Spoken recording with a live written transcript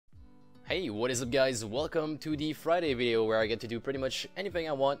Hey, what is up guys? Welcome to the Friday video where I get to do pretty much anything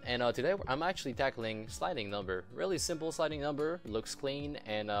I want, and today I'm actually tackling sliding number. Really simple sliding number, looks clean,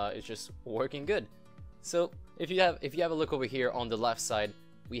 and it's just working good. So if you have a look over here on the left side,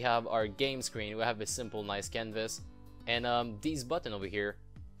 we have our game screen. We have a simple nice canvas, and these buttons over here,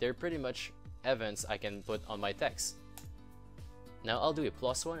 they're pretty much events I can put on my text. Now I'll do a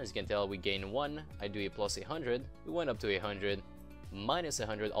 +1, as you can tell we gain 1, I do a +100, we went up to 100,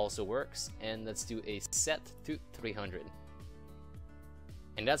 -100 also works, and let's do a set to 300.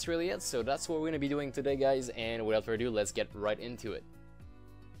 And that's really it, so that's what we're going to be doing today guys, and without further ado, let's get right into it.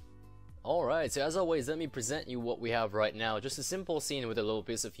 Alright, so as always, let me present you what we have right now. Just a simple scene with a little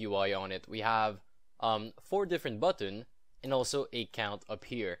piece of UI on it. We have 4 different buttons, and also a count up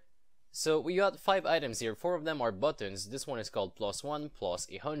here. So we got 5 items here, 4 of them are buttons. This one is called +1,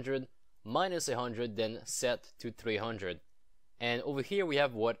 +100, -100, then set to 300. And over here we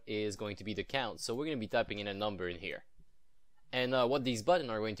have what is going to be the count, so we're going to be typing in a number in here. And what these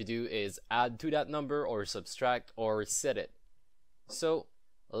buttons are going to do is add to that number, or subtract, or set it. So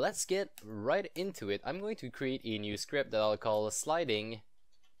let's get right into it. I'm going to create a new script that I'll call sliding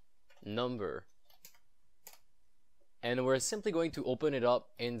number. And we're simply going to open it up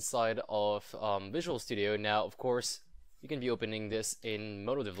inside of Visual Studio. Now, of course, you can be opening this in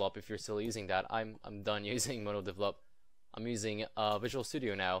MonoDevelop if you're still using that. I'm done using MonoDevelop. I'm using Visual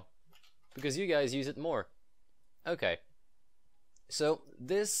Studio now because you guys use it more. Okay, so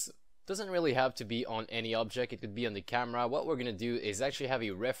this doesn't really have to be on any object. It could be on the camera. What we're gonna do is actually have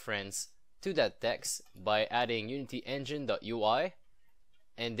a reference to that text by adding UnityEngine.ui,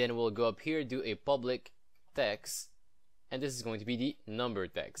 and then we'll go up here, do a public text, and this is going to be the number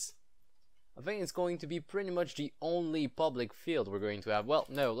text. I think it's going to be pretty much the only public field we're going to have. Well,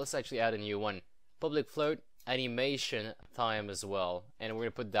 no, let's actually add a new one. Public float animation time as well, and we're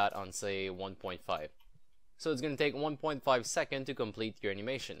gonna put that on, say, 1.5. So it's gonna take 1.5 seconds to complete your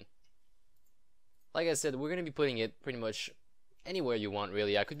animation. Like I said, we're gonna be putting it pretty much anywhere you want,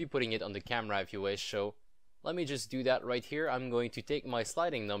 really. I could be putting it on the camera if you wish, so let me just do that right here. I'm going to take my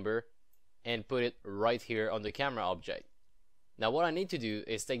sliding number and put it right here on the camera object. Now what I need to do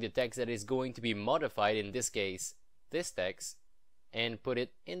is take the text that is going to be modified, in this case this text, and put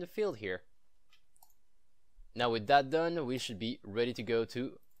it in the field here. Now with that done, we should be ready to go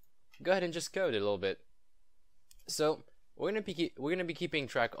ahead and just code a little bit. So we're gonna be keeping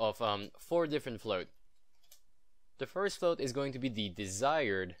track of 4 different float. The first float is going to be the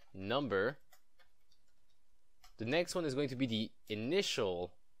desired number. The next one is going to be the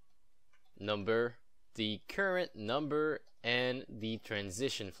initial number, the current number, and the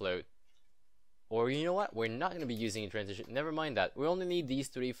transition float. Or you know what? We're not gonna be using a transition. Never mind that. We only need these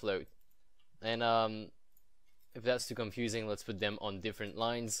 3 float. And if that's too confusing, let's put them on different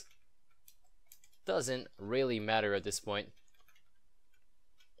lines. Doesn't really matter at this point.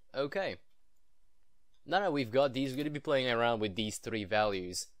 Okay. Now that we've got these, we're going to be playing around with these 3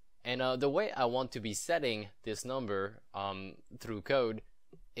 values. And the way I want to be setting this number through code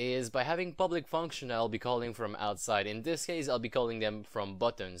is by having public function I'll be calling from outside. In this case, I'll be calling them from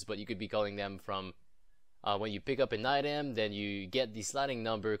buttons, but you could be calling them from when you pick up an item, then you get the sliding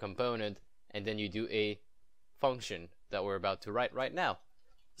number component, and then you do a function that we're about to write right now.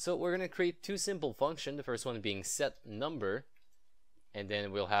 So we're going to create 2 simple functions, the first one being set number, and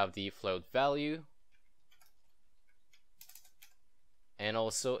then we'll have the float value, and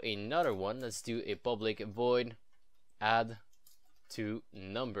also another one. Let's do a public void add to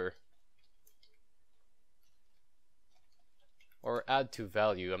number, or add to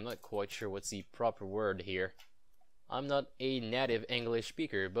value. I'm not quite sure what's the proper word here. I'm not a native English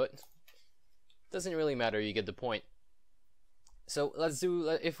speaker, but doesn't really matter, you get the point. So let's do,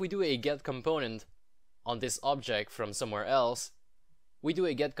 if we do a get component on this object from somewhere else, we do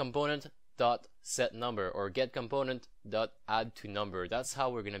a get component dot set number, or get component dot add to number. That's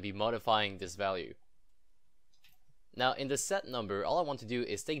how we're going to be modifying this value. Now in the set number, all I want to do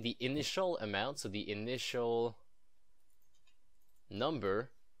is take the initial amount, so the initial number,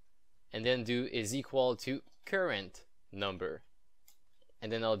 and then do is equal to current number.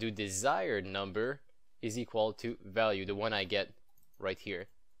 And then I'll do desired number is equal to value, the one I get right here.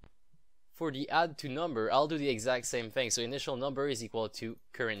 For the add to number, I'll do the exact same thing. So initial number is equal to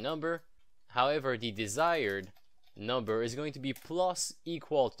current number. However, the desired number is going to be plus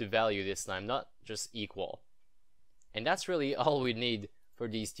equal to value this time, not just equal. And that's really all we need for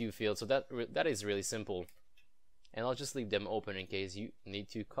these 2 fields. So that is really simple. And I'll just leave them open in case you need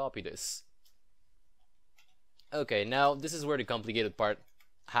to copy this. Okay, now this is where the complicated part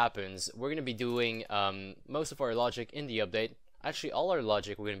happens. We're going to be doing most of our logic in the update Actually, all our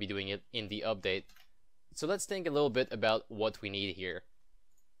logic, we're going to be doing it in the update. So let's think a little bit about what we need here.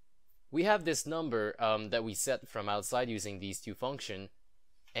 We have this number that we set from outside using these two functions,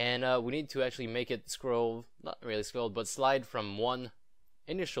 and we need to actually make it scroll, not really scroll, but slide from one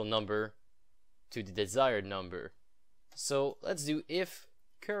initial number to the desired number. So let's do if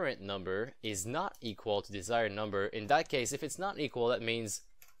current number is not equal to desired number. In that case, if it's not equal, that means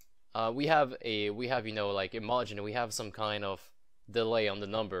we have you know, like imagine we have some kind of delay on the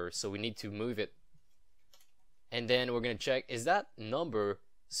number, so we need to move it. And then we're gonna check, is that number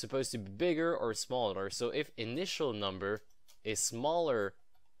supposed to be bigger or smaller? So if initial number is smaller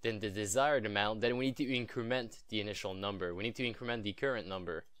than the desired amount, then we need to increment the initial number. We need to increment the current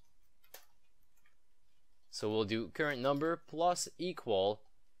number. So we'll do current number plus equal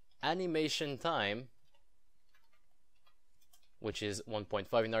animation time, which is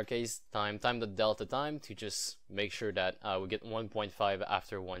 1.5 in our case, time the delta time, to just make sure that we get 1.5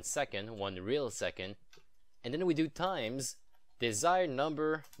 after 1 second, 1 real second. And then we do times desired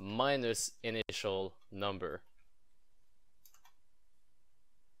number minus initial number.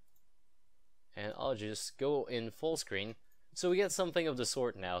 And I'll just go in full screen. So we get something of the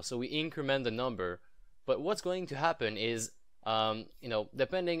sort now. So we increment the number, but what's going to happen is, you know,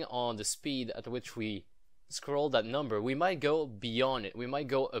 depending on the speed at which we scroll that number, we might go beyond it, we might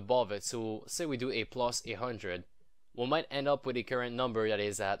go above it. So say we do a plus 100, we might end up with a current number that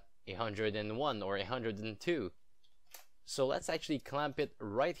is at 101 or 102. So let's actually clamp it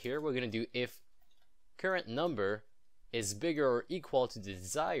right here. We're gonna do if current number is bigger or equal to the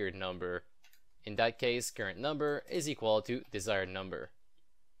desired number. In that case, current number is equal to desired number.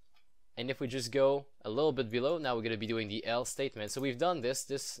 And if we just go a little bit below, now we're gonna be doing the else statement. So we've done this.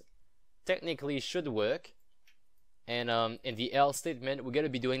 This technically should work. And in the else statement, we're gonna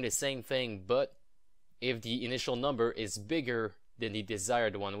be doing the same thing, but if the initial number is bigger than the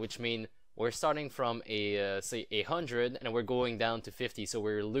desired one, which means we're starting from a say 100 and we're going down to 50, so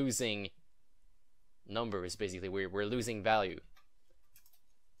we're losing numbers. Basically, we're losing value.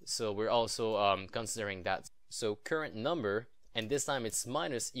 So we're also considering that. So current number, and this time it's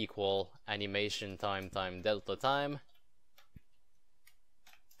minus equal animation time delta time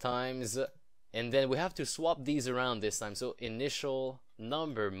times, and then we have to swap these around this time. So initial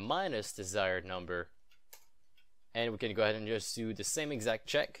number minus desired number. And we can go ahead and just do the same exact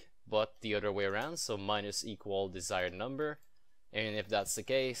check, but the other way around. So minus equal desired number. And if that's the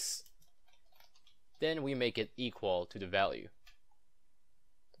case, then we make it equal to the value.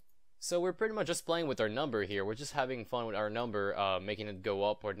 So we're pretty much just playing with our number here. We're just having fun with our number, making it go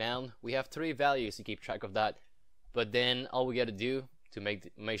up or down. We have 3 values to keep track of that. But then all we gotta do to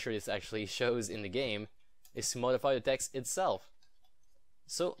make sure this actually shows in the game is to modify the text itself.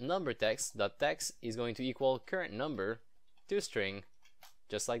 So number text.text is going to equal current number to string,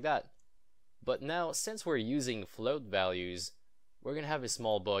 just like that. But now, since we're using float values, we're gonna have a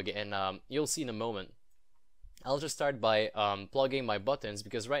small bug, and you'll see in a moment. I'll just start by plugging my buttons,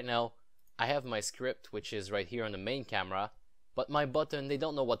 because right now I have my script, which is right here on the main camera, but my button, they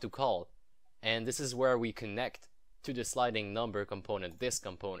don't know what to call. And this is where we connect to the sliding number component, this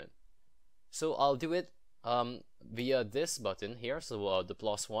component. So I'll do it via this button here, so the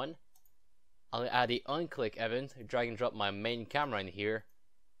 +1. I'll add a onClick event, drag and drop my main camera in here,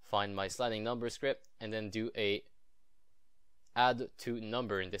 find my sliding number script, and then do a add to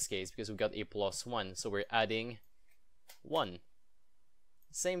number in this case, because we got a +1, so we're adding 1.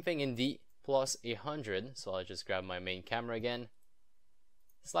 Same thing in the +100, so I'll just grab my main camera again,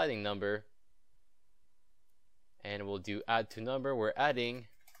 sliding number, and we'll do add to number. We're adding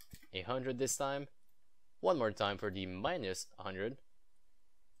 100 this time. One more time for the -100.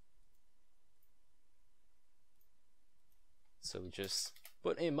 So we just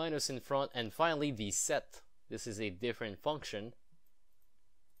put a minus in front, and finally the set. This is a different function.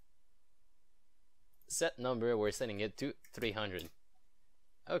 Set number, we're setting it to 300.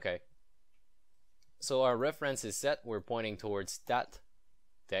 Okay. So our reference is set. We're pointing towards that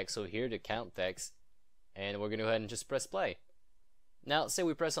text. So here, the count text. And we're going to go ahead and just press play. Now, say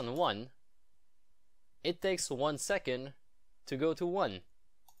we press on 1. It takes 1 second to go to 1.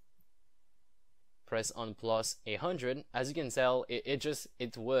 Press on +100. As you can tell,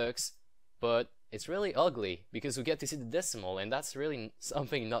 it works, but it's really ugly because we get to see the decimal, and that's really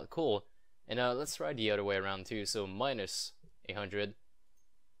something not cool. And let's try the other way around too. So -100.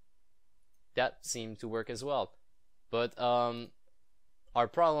 That seemed to work as well. But our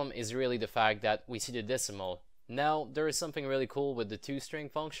problem is really the fact that we see the decimal. Now, there is something really cool with the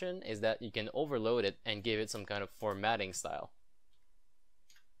toString function, is that you can overload it and give it some kind of formatting style.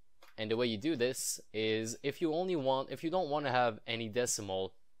 And the way you do this is if you don't want to have any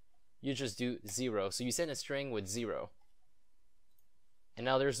decimal, you just do 0. So you send a string with 0. And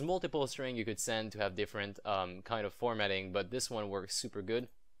now there's multiple string you could send to have different kind of formatting, but this one works super good.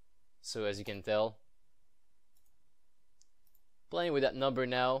 So as you can tell, playing with that number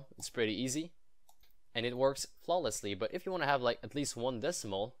now, it's pretty easy. And it works flawlessly, but if you want to have like at least one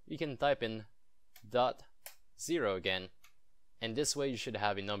decimal, you can type in .0 again. And this way you should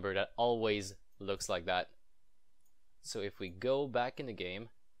have a number that always looks like that. So if we go back in the game,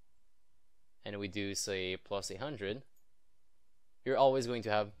 and we do say +100, you're always going to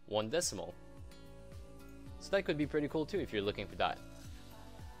have one decimal. So that could be pretty cool too if you're looking for that.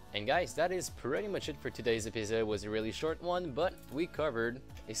 And guys, that is pretty much it for today's episode. It was a really short one, but we covered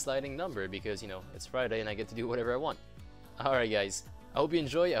a sliding number because, you know, it's Friday and I get to do whatever I want. Alright guys, I hope you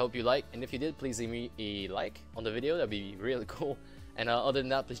enjoy, I hope you like, and if you did, please leave me a like on the video, that'd be really cool. And other than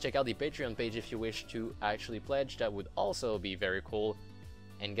that, please check out the Patreon page if you wish to actually pledge, that would also be very cool.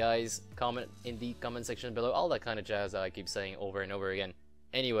 And guys, comment in the comment section below, all that kind of jazz that I keep saying over and over again.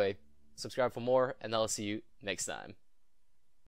 Anyway, subscribe for more, and I'll see you next time.